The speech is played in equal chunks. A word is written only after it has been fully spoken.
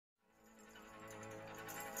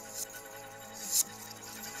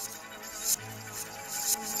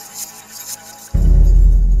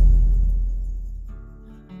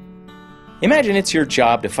Imagine it's your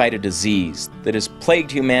job to fight a disease that has plagued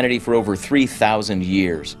humanity for over 3,000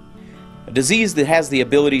 years. A disease that has the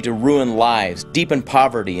ability to ruin lives, deepen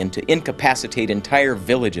poverty, and to incapacitate entire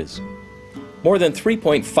villages. More than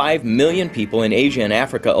 3.5 million people in Asia and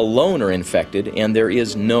Africa alone are infected, and there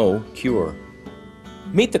is no cure.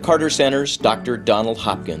 Meet the Carter Center's Dr. Donald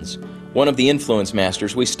Hopkins, one of the influence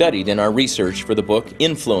masters we studied in our research for the book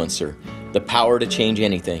Influencer, The Power to Change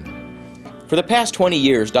Anything. For the past 20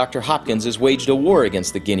 years, Dr. Hopkins has waged a war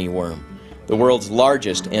against the guinea worm, the world's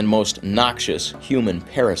largest and most noxious human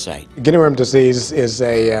parasite. Guinea worm disease is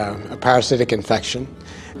a parasitic infection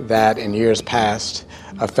that in years past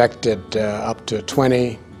affected up to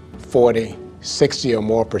 20, 40, 60 or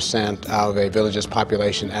more % of a village's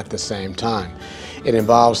population at the same time. It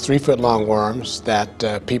involves 3-foot-long worms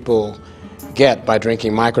that people get by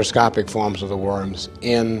drinking microscopic forms of the worms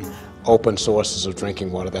in open sources of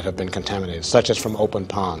drinking water that have been contaminated, such as from open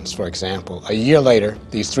ponds, for example. A year later,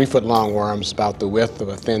 these 3-foot-long worms, about the width of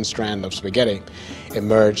a thin strand of spaghetti,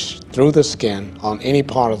 emerge through the skin on any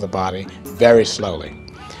part of the body very slowly.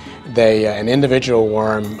 An individual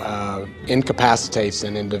worm incapacitates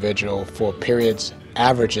an individual for periods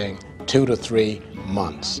averaging 2 to 3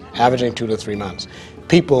 months.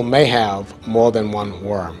 People may have more than one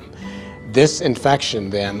worm. This infection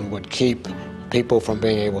then would keep people from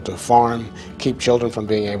being able to farm, keep children from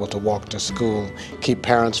being able to walk to school, keep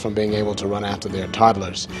parents from being able to run after their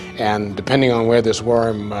toddlers. And depending on where this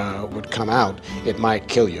worm would come out, it might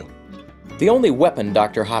kill you. The only weapon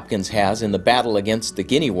Dr. Hopkins has in the battle against the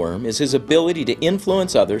guinea worm is his ability to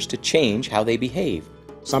influence others to change how they behave.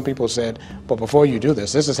 Some people said, but before you do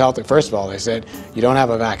this is healthy. First of all, they said, you don't have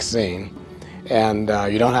a vaccine and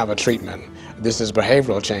you don't have a treatment. This is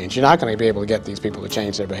behavioral change. You're not going to be able to get these people to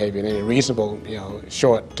change their behavior in any reasonable,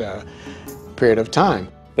 short period of time.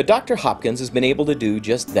 But Dr. Hopkins has been able to do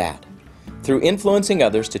just that. Through influencing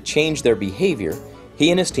others to change their behavior,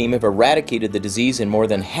 he and his team have eradicated the disease in more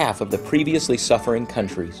than half of the previously suffering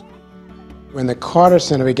countries. When the Carter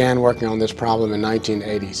Center began working on this problem in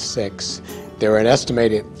 1986, there were an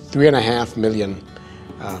estimated 3.5 million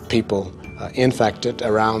people infected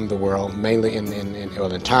around the world, mainly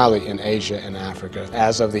entirely in Asia and Africa.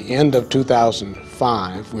 As of the end of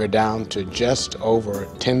 2005, we're down to just over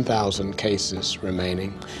 10,000 cases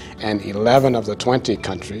remaining, and 11 of the 20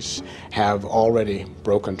 countries have already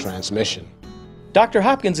broken transmission. Dr.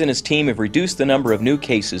 Hopkins and his team have reduced the number of new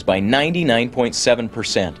cases by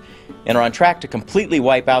 99.7% and are on track to completely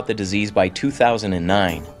wipe out the disease by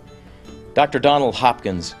 2009. Dr. Donald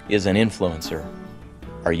Hopkins is an influencer.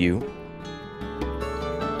 Are you?